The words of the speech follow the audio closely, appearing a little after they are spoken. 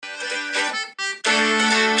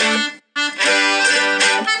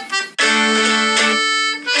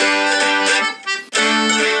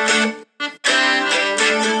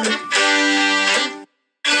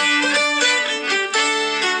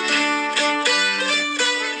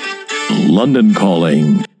London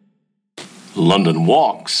Calling. London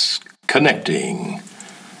Walks, connecting.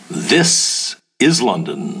 This is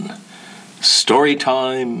London. Story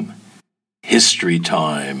time, history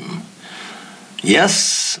time.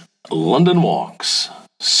 Yes, London Walks,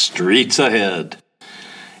 streets ahead.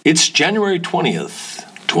 It's January 20th,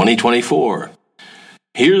 2024.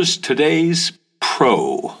 Here's today's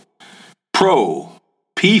Pro. Pro,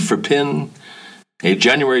 P for pin, a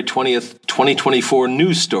January 20th, 2024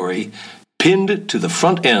 news story pinned to the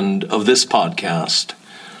front end of this podcast.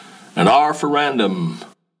 And R for random,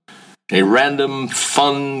 a random,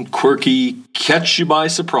 fun, quirky, catch you by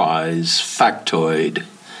surprise factoid.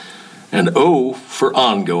 And O for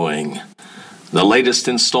ongoing, the latest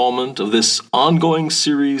installment of this ongoing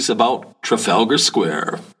series about Trafalgar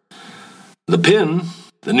Square. The pin,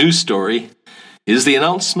 the news story, is the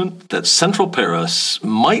announcement that Central Paris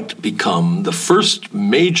might become the first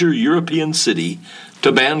major European city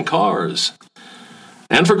to ban cars.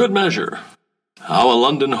 And for good measure, how a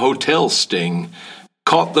London hotel sting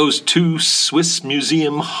caught those two Swiss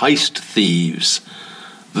museum heist thieves.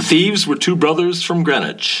 The thieves were two brothers from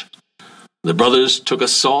Greenwich. The brothers took a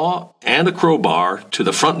saw and a crowbar to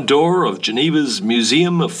the front door of Geneva's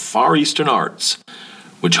Museum of Far Eastern Arts,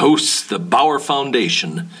 which hosts the Bauer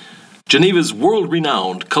Foundation, Geneva's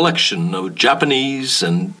world-renowned collection of Japanese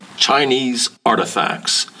and Chinese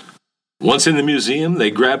artifacts. Once in the museum,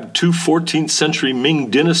 they grabbed two 14th century Ming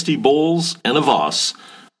Dynasty bowls and a vase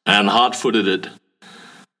and hot-footed it.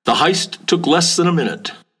 The heist took less than a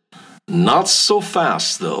minute. Not so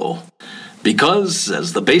fast, though, because,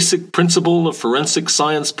 as the basic principle of forensic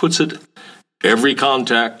science puts it, every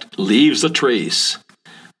contact leaves a trace.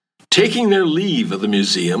 Taking their leave of the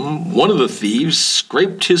museum, one of the thieves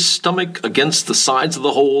scraped his stomach against the sides of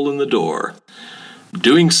the hole in the door.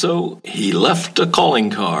 Doing so, he left a calling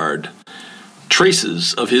card.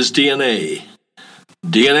 Traces of his DNA.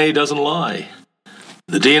 DNA doesn't lie.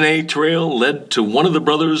 The DNA trail led to one of the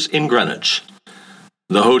brothers in Greenwich.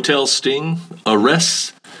 The hotel sting,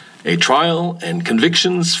 arrests, a trial, and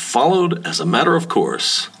convictions followed as a matter of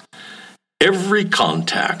course. Every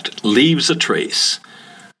contact leaves a trace.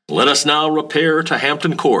 Let us now repair to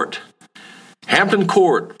Hampton Court. Hampton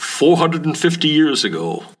Court, 450 years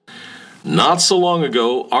ago. Not so long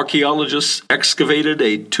ago, archaeologists excavated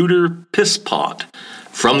a Tudor piss pot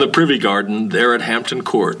from the Privy Garden there at Hampton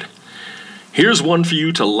Court. Here's one for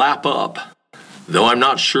you to lap up, though I'm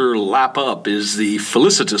not sure lap up is the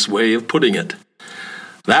felicitous way of putting it.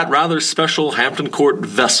 That rather special Hampton Court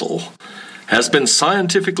vessel has been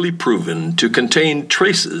scientifically proven to contain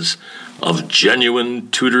traces of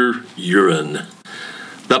genuine Tudor urine.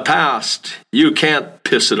 The past, you can't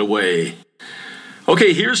piss it away.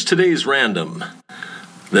 Okay, here's today's random.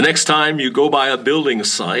 The next time you go by a building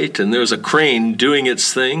site and there's a crane doing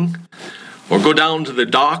its thing, or go down to the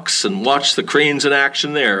docks and watch the cranes in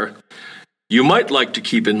action there, you might like to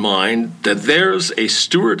keep in mind that there's a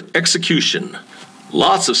Stuart execution,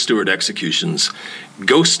 lots of Stuart executions,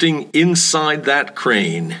 ghosting inside that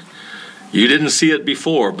crane. You didn't see it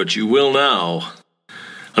before, but you will now.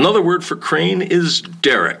 Another word for crane is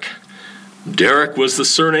derrick. Derrick was the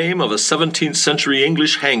surname of a 17th century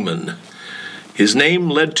English hangman. His name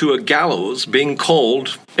led to a gallows being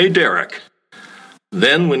called a derrick.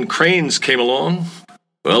 Then when cranes came along,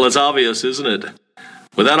 well, it's obvious, isn't it?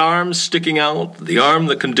 With that arm sticking out, the arm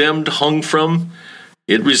the condemned hung from,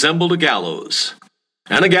 it resembled a gallows.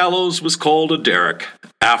 And a gallows was called a derrick,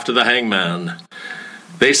 after the hangman.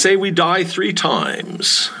 They say we die 3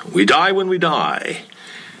 times. We die when we die.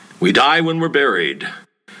 We die when we're buried.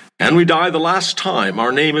 And we die the last time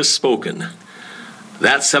our name is spoken.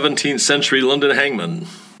 That 17th century London hangman,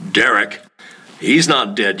 Derrick, he's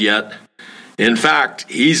not dead yet. In fact,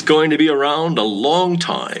 he's going to be around a long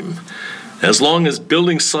time, as long as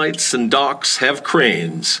building sites and docks have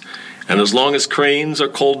cranes, and as long as cranes are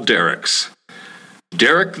called derricks.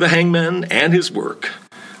 Derrick the hangman and his work.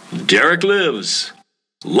 Derrick lives.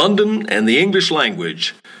 London and the English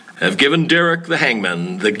language have given Derrick the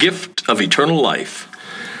hangman the gift of eternal life.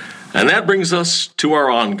 And that brings us to our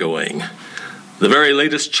ongoing, the very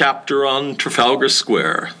latest chapter on Trafalgar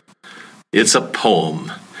Square. It's a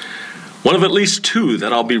poem, one of at least 2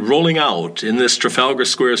 that I'll be rolling out in this Trafalgar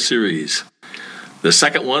Square series. The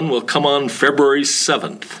second one will come on February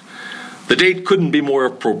 7th. The date couldn't be more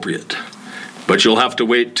appropriate, but you'll have to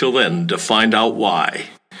wait till then to find out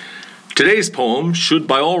why. Today's poem should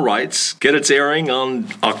by all rights get its airing on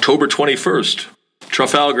October 21st,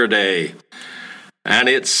 Trafalgar Day. And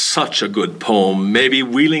it's such a good poem, maybe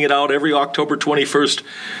wheeling it out every October 21st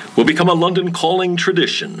will become a London calling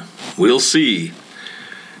tradition. We'll see.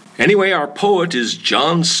 Anyway, our poet is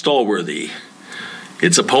John Stallworthy.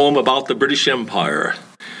 It's a poem about the British Empire.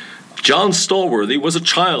 John Stallworthy was a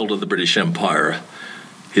child of the British Empire.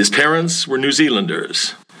 His parents were New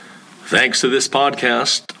Zealanders. Thanks to this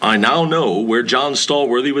podcast, I now know where John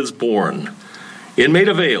Stallworthy was born. In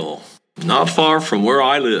Maida Vale, not far from where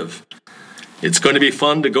I live. It's going to be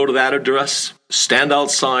fun to go to that address, stand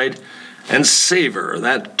outside, and savor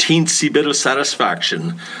that teensy bit of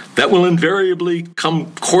satisfaction that will invariably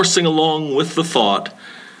come coursing along with the thought,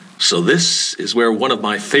 so this is where one of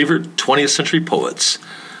my favorite 20th century poets,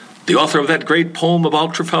 the author of that great poem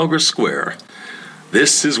about Trafalgar Square,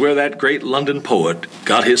 this is where that great London poet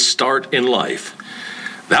got his start in life.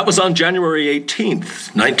 That was on January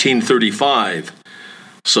 18th, 1935.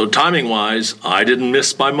 So timing-wise, I didn't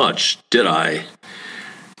miss by much, did I?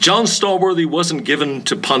 John Stallworthy wasn't given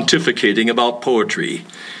to pontificating about poetry.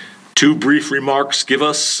 Two brief remarks give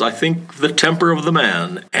us, I think, the temper of the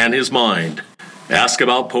man and his mind. Asked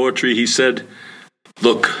about poetry, he said,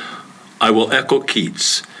 "Look, I will echo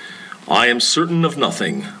Keats. I am certain of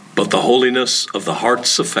nothing but the holiness of the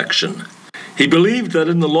heart's affection." He believed that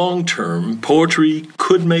in the long term, poetry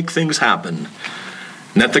could make things happen,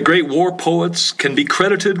 and that the great war poets can be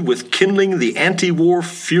credited with kindling the anti-war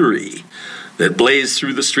fury that blazed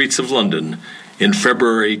through the streets of London in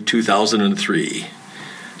February 2003.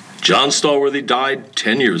 John Stallworthy died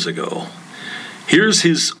 10 years ago. Here's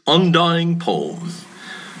his undying poem,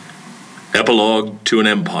 Epilogue to an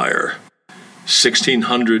Empire,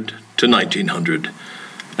 1600 to 1900,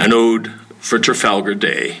 an ode for Trafalgar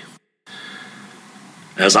Day.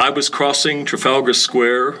 As I was crossing Trafalgar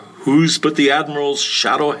Square, whose but the Admiral's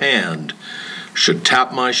shadow hand should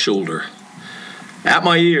tap my shoulder? At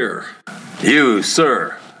my ear, "You,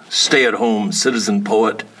 sir, stay-at-home citizen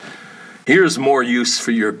poet, here's more use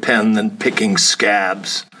for your pen than picking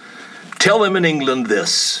scabs. Tell them in England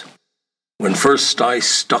this. When first I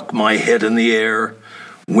stuck my head in the air,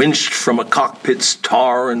 winched from a cockpit's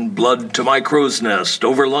tar and blood to my crow's nest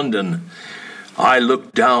over London, I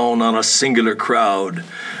looked down on a singular crowd,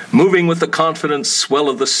 moving with the confident swell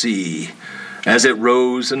of the sea. As it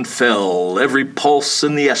rose and fell, every pulse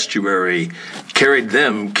in the estuary carried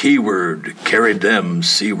them quayward, carried them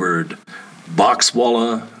seaward.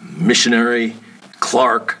 Boxwallah, missionary,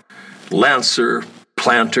 Clark, lancer,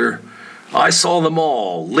 planter, I saw them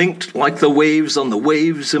all, linked like the waves on the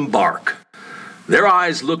waves embark. Their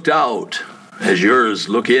eyes looked out, as yours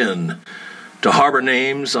look in, to harbor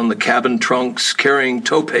names on the cabin trunks carrying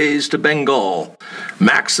topaz to Bengal,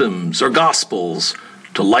 maxims or gospels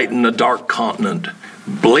to lighten a dark continent.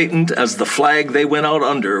 Blatant as the flag they went out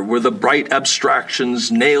under were the bright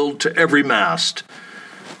abstractions nailed to every mast.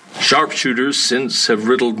 Sharpshooters since have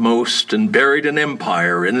riddled most and buried an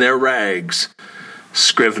empire in their rags.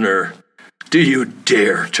 Scrivener, do you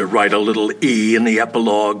dare to write a little E in the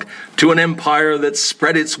epilogue to an empire that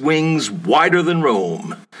spread its wings wider than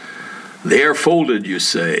Rome? They are folded, you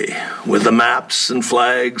say, with the maps and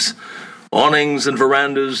flags, awnings and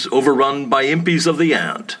verandas overrun by impies of the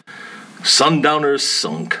ant, sundowners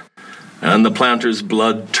sunk, and the planter's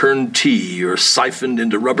blood turned tea or siphoned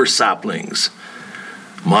into rubber saplings.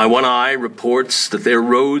 My one eye reports that their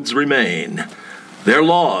roads remain, their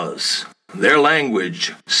laws, their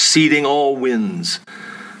language, seeding all winds.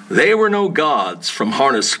 They were no gods from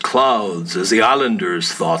harnessed clouds, as the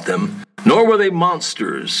islanders thought them, nor were they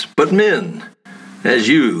monsters, but men, as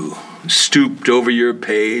you stooped over your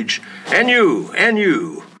page, and you,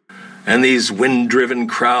 and these wind-driven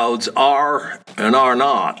crowds are and are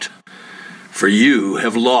not. For you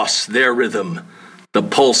have lost their rhythm, the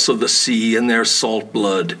pulse of the sea in their salt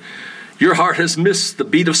blood. Your heart has missed the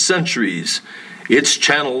beat of centuries, its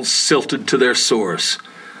channels silted to their source.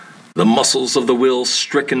 The muscles of the will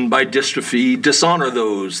stricken by dystrophy dishonor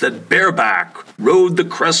those that bareback rode the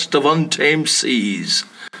crest of untamed seas.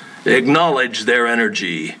 Acknowledge their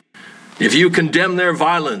energy. If you condemn their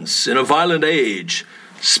violence in a violent age,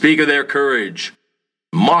 speak of their courage.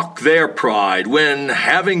 Mock their pride when,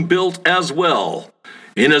 having built as well,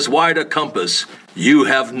 in as wide a compass, you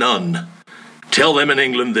have none. Tell them in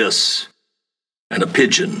England this, and a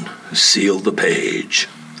pigeon sealed the page.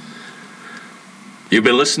 You've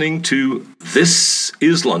been listening to This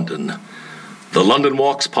is London, the London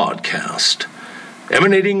Walks podcast,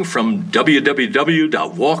 emanating from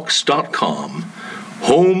www.walks.com,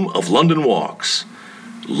 home of London Walks,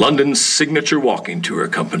 London's signature walking tour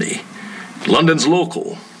company, London's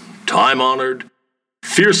local, time-honored,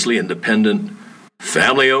 fiercely independent,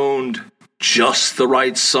 family-owned, just the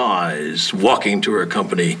right size walking tour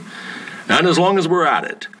company. And as long as we're at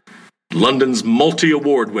it, London's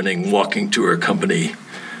multi-award-winning walking tour company.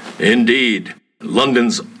 Indeed,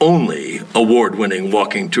 London's only award-winning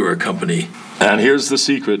walking tour company. And here's the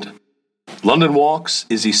secret. London Walks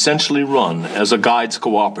is essentially run as a guides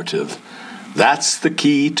cooperative. That's the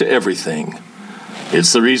key to everything.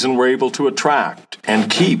 It's the reason we're able to attract and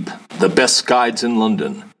keep the best guides in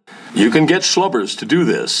London. You can get schlubbers to do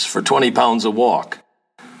this for £20 a walk,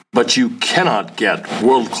 but you cannot get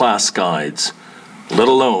world-class guides, let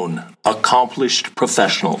alone accomplished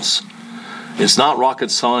professionals. It's not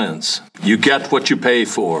rocket science. You get what you pay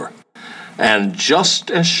for. And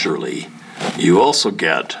just as surely, you also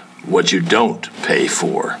get what you don't pay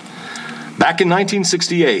for. Back in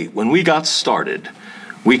 1968, when we got started,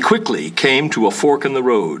 we quickly came to a fork in the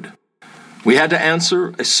road. We had to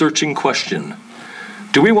answer a searching question.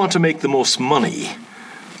 Do we want to make the most money,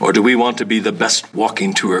 or do we want to be the best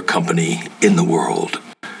walking tour company in the world?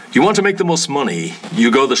 You want to make the most money,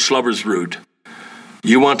 you go the schlubbers route.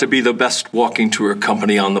 You want to be the best walking tour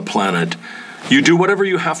company on the planet. You do whatever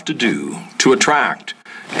you have to do to attract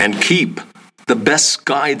and keep the best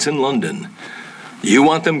guides in London. You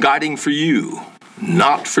want them guiding for you,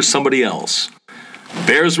 not for somebody else.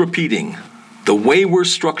 Bears repeating, the way we're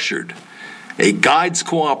structured, a guides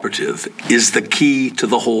cooperative is the key to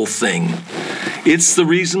the whole thing. It's the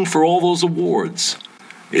reason for all those awards.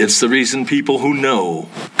 It's the reason people who know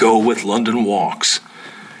go with London Walks.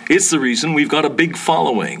 It's the reason we've got a big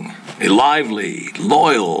following, a lively,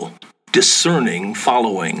 loyal, discerning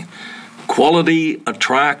following. Quality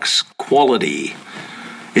attracts quality.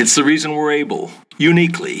 It's the reason we're able,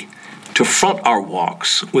 uniquely, to front our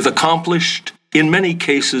walks with accomplished, in many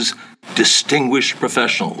cases, distinguished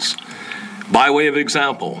professionals. By way of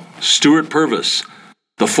example, Stuart Purvis,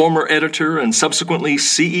 the former editor and subsequently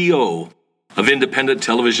CEO of Independent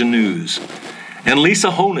Television News, and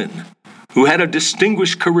Lisa Honan, who had a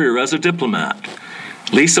distinguished career as a diplomat.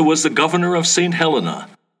 Lisa was the governor of St. Helena,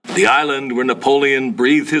 the island where Napoleon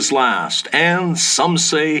breathed his last and, some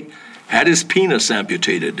say, had his penis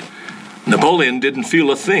amputated. Napoleon didn't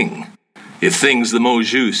feel a thing, if things the mot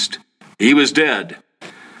juste. He was dead.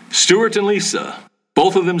 Stuart and Lisa,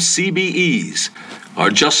 both of them CBEs, are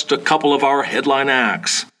just a couple of our headline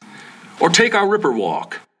acts. Or take our Ripper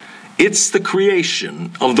Walk. It's the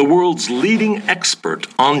creation of the world's leading expert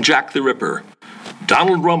on Jack the Ripper,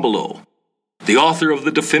 Donald Rumbelow, the author of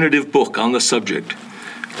the definitive book on the subject.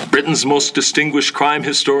 Britain's most distinguished crime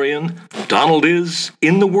historian, Donald is,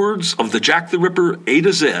 in the words of the Jack the Ripper A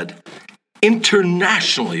to Z,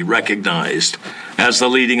 internationally recognized as the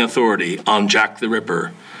leading authority on Jack the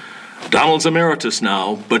Ripper. Donald's emeritus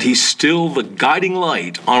now, but he's still the guiding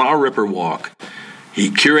light on our Ripper Walk. He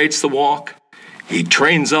curates the walk, he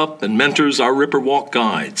trains up and mentors our Ripper Walk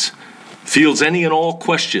guides, fields any and all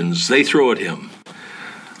questions they throw at him.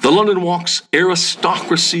 The London Walk's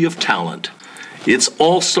aristocracy of talent, its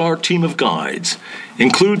all-star team of guides,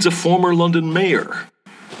 includes a former London mayor.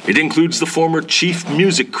 It includes the former chief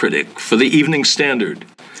music critic for the Evening Standard.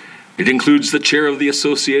 It includes the chair of the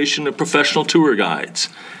Association of Professional Tour Guides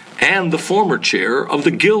and the former chair of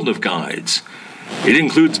the Guild of Guides. It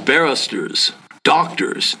includes barristers,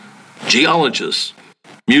 doctors, geologists,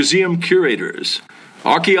 museum curators,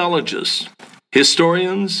 archaeologists,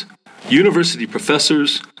 historians, university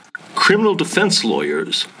professors, criminal defense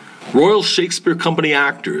lawyers, Royal Shakespeare Company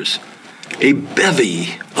actors, a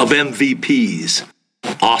bevy of MVPs,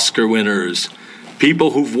 Oscar winners,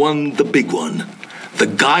 people who've won the big one, the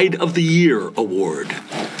Guide of the Year award.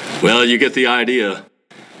 Well, you get the idea.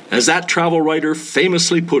 As that travel writer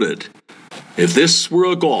famously put it, if this were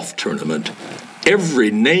a golf tournament,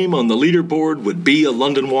 every name on the leaderboard would be a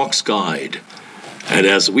London Walks guide. And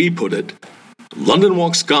as we put it, London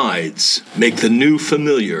Walks guides make the new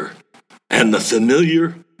familiar, and the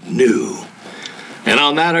familiar new. And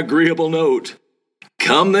on that agreeable note,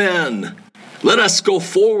 come then, let us go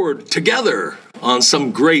forward together on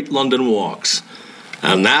some great London walks.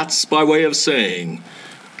 And that's by way of saying,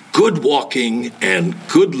 good walking and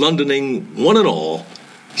good Londoning, one and all.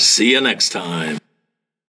 See you next time.